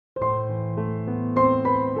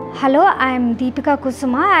Hello, I am Deepika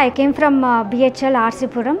Kusuma. I came from BHL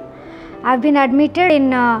Arsipuram. I have been admitted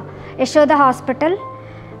in Yashoda hospital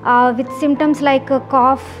with symptoms like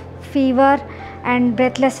cough, fever and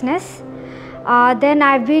breathlessness. Then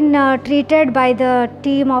I have been treated by the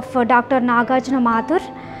team of Dr. Nagarjuna Mathur,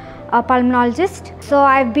 a pulmonologist. So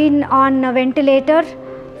I have been on a ventilator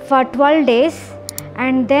for 12 days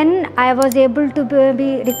and then I was able to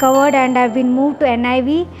be recovered and I have been moved to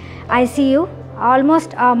NIV ICU.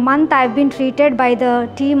 Almost a month I have been treated by the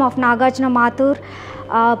team of Nagarjuna Mathur,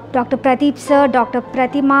 Dr. Pradeep sir, Dr.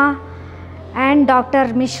 Pratima and Dr.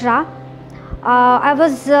 Mishra. I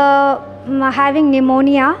was having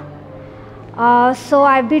pneumonia, so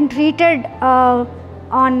I have been treated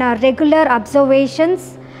on regular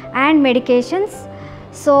observations and medications.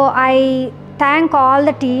 So I thank all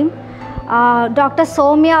the team. Dr.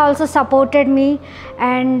 Somya also supported me,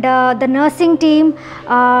 and the nursing team,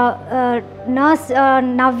 nurse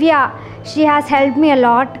Navya, she has helped me a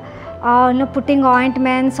lot, putting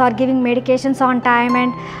ointments or giving medications on time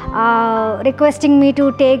and requesting me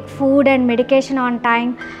to take food and medication on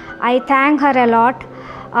time. I thank her a lot,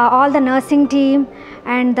 all the nursing team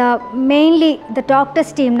and mainly the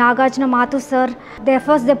doctors team, Nagarjuna Mathur sir. They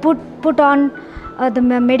put on the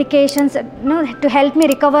medications to help me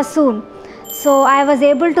recover soon. So I was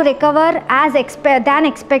able to recover than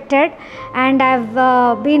expected, and I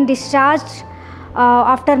have been discharged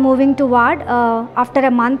after moving to ward after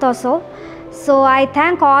a month or so. So I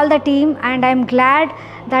thank all the team and I am glad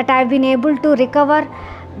that I have been able to recover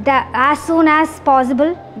as soon as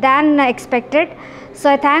possible than expected. So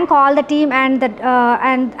I thank all the team and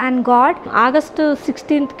and God. August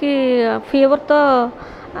 16th ki fever to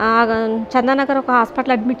Chandanagar ఒక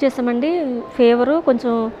hospital admit చేసామండి. Fever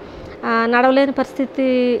కొంచెం నడవలేని పరిస్థితి,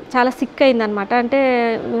 చాలా sick అయిందనమాట. అంటే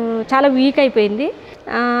చాలా week అయిపోయింది.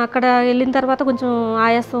 అక్కడ వెళ్ళిన తర్వాత కొంచెం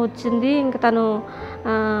ఆయాసం వచ్చింది. ఇంకా తను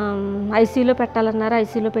ఐసీయూలో పెట్టాలన్నారు,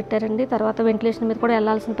 ఐసీయూలో పెట్టారండి. తర్వాత వెంటిలేషన్ మీద కూడా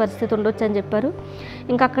వెళ్ళాల్సిన పరిస్థితి ఉండొచ్చు అని చెప్పారు.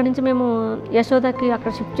 ఇంకా అక్కడి నుంచి మేము యశోదకి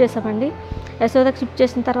అక్కడ షిఫ్ట్ చేసామండి. యశోదకి షిఫ్ట్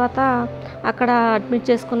చేసిన తర్వాత అక్కడ అడ్మిట్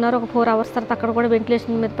చేసుకున్నారు. ఒక 4 hours తర్వాత అక్కడ కూడా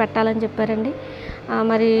వెంటిలేషన్ మీద పెట్టాలని చెప్పారండి.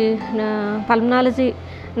 మరి పల్మనాలజీ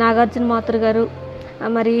నాగార్జున మాథుర్ గారు,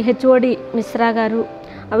 మరి HOD మిశ్రా గారు,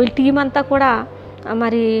 వీళ్ళ టీం అంతా కూడా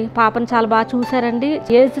మరి పాపను చాలా బాగా చూశారండి.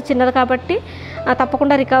 ఏజ్ చిన్నది కాబట్టి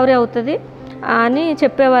తప్పకుండా రికవరీ అవుతుంది అని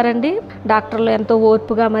చెప్పేవారండి. డాక్టర్లు ఎంతో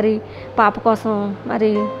ఓర్పుగా మరి పాప కోసం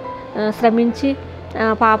మరి శ్రమించి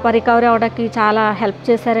పాప రికవరీ అవ్వడానికి చాలా హెల్ప్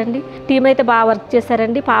చేశారండి. టీం అయితే బాగా వర్క్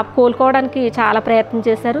చేశారండి. పాప కోలుకోవడానికి చాలా ప్రయత్నం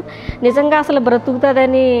చేశారు. నిజంగా అసలు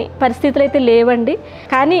బ్రతుకుతుందని పరిస్థితులు అయితే లేవండి.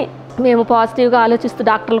 కానీ మేము పాజిటివ్గా ఆలోచిస్తూ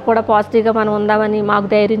డాక్టర్లు కూడా పాజిటివ్గా మనం ఉందామని మాకు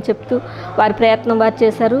ధైర్యం చెప్తూ వారి ప్రయత్నం వారు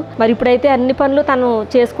చేశారు. మరి ఇప్పుడైతే అన్ని పనులు తను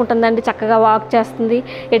చేసుకుంటుందండి. చక్కగా వాక్ చేస్తుంది.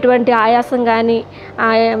 ఎటువంటి ఆయాసం కానీ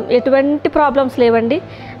ఎటువంటి ప్రాబ్లమ్స్ లేవండి.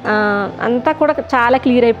 అంతా కూడా చాలా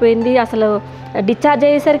క్లియర్ అయిపోయింది. అసలు డిశ్చార్జ్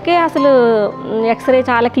అయ్యేసరికి అసలు ఎక్స్రే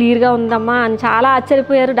చాలా క్లియర్గా ఉందమ్మా అని చాలా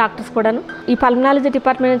ఆశ్చర్యపోయారు డాక్టర్స్ కూడాను. ఈ పల్మనాలజీ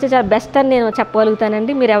డిపార్ట్మెంట్ నుంచి చాలా బెస్ట్ అని నేను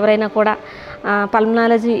చెప్పగలుగుతానండి. మీరు ఎవరైనా కూడా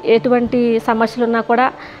పల్మనాలజీ ఎటువంటి సమస్యలు ఉన్నా కూడా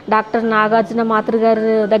డాక్టర్ నాగార్జున మాథుర్ గారి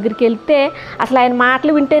దగ్గరికి వెళ్తే అసలు ఆయన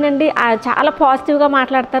మాటలు వింటేనండి చాలా పాజిటివ్గా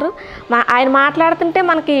మాట్లాడతారు. ఆయన మాట్లాడుతుంటే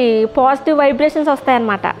మనకి పాజిటివ్ వైబ్రేషన్స్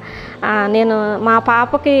వస్తాయన్నమాట. నేను మా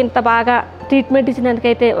పాపకి ఇంత బాగా ట్రీట్మెంట్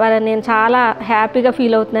ఇచ్చినందుకైతే నేను చాలా హ్యాపీగా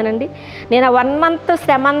ఫీల్ అవుతున్నానండి. నేను 1 month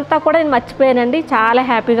శ్రమ అంతా కూడా నేను మర్చిపోయానండి. చాలా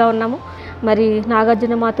హ్యాపీగా ఉన్నాము. మరి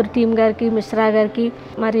నాగార్జున మాథుర్ టీం గారికి, మిశ్రా గారికి,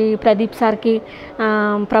 మరి ప్రదీప్ సార్కి,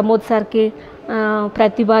 ప్రమోద్ సార్కి,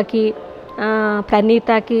 ప్రతిభకి,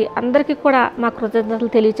 ప్రణీతకి అందరికీ కూడా మా కృతజ్ఞతలు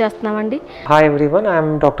తెలియజేస్తున్నామండి. Hi everyone, I am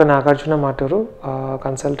Dr. Nagarjuna Mathur,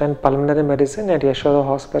 consultant pulmonary medicine at Yashoda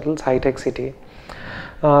Hospitals, High-Tech City.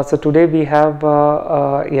 So today we have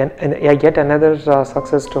yet another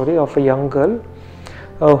success story of a young girl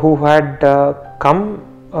who had come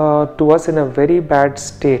to us in a very bad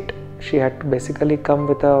state. She had basically come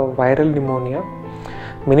with a viral pneumonia.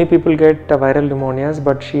 Many people get viral pneumonias,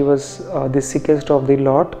 but she was the sickest of the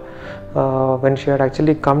lot. When she had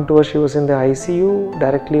actually come to us, she was in the ICU,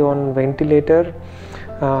 directly on ventilator.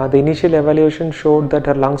 The initial evaluation showed that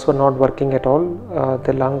her lungs were not working at all.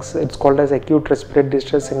 The lungs, it's called as acute respiratory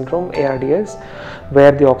distress syndrome, ARDS,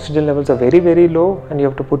 where the oxygen levels are very, very low and you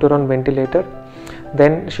have to put her on ventilator.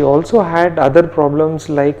 Then she also had other problems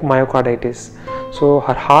like myocarditis. So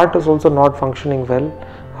her heart was also not functioning well.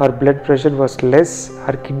 Her blood pressure was less,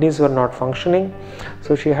 her kidneys were not functioning.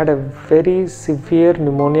 So she had a very severe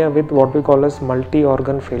pneumonia with what we call as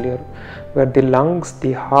multi-organ failure, where the lungs,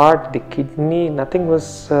 the heart, the kidney, nothing was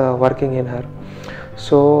working in her.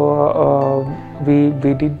 So we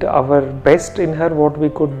did our best in her, what we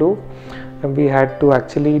could do, and we had to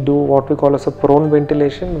actually do what we call as a prone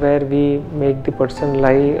ventilation, where we make the person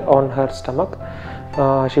lie on her stomach.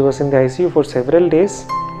 She was in the ICU for several days.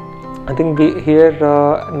 I think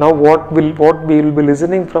now what we will be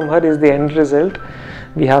listening from her is the end result.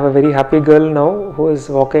 We have a very happy girl now who is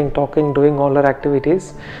walking, talking, doing all her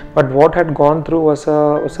activities. But what had gone through was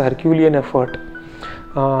a Herculean effort.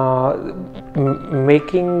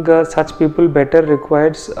 Making such people better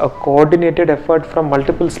requires a coordinated effort from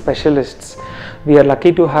multiple specialists. We are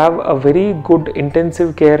lucky to have a very good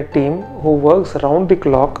intensive care team who works round the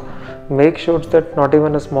clock, make sure that not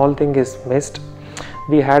even a small thing is missed.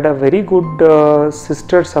 We had a very good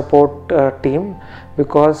sister support team,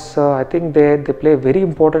 because I think they play a very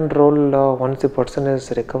important role once the person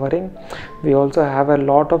is recovering. We also have a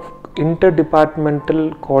lot of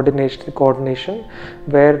interdepartmental coordination,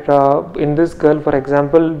 where in this girl, for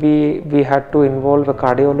example, we had to involve a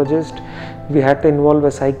cardiologist, we had to involve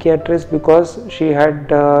a psychiatrist, because she had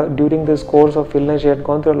during this course of illness, she had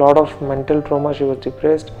gone through a lot of mental trauma, she was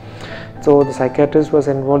depressed. So the psychiatrist was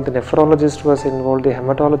involved, the nephrologist was involved, the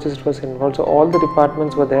hematologist was involved. So all the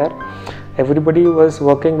departments were there. Everybody was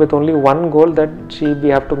working with only one goal, that we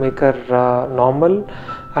have to make her normal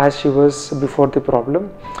as she was before the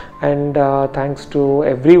problem. And thanks to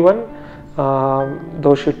everyone,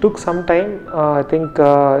 though she took some time, I think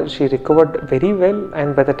she recovered very well,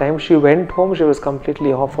 and by the time she went home, she was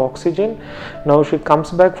completely off oxygen. Now she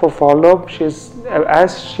comes back for follow-up. She's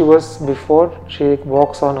as she was before. She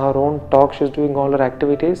walks on her own, talks, she's doing all her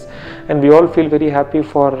activities, and we all feel very happy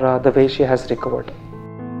for the way she has recovered.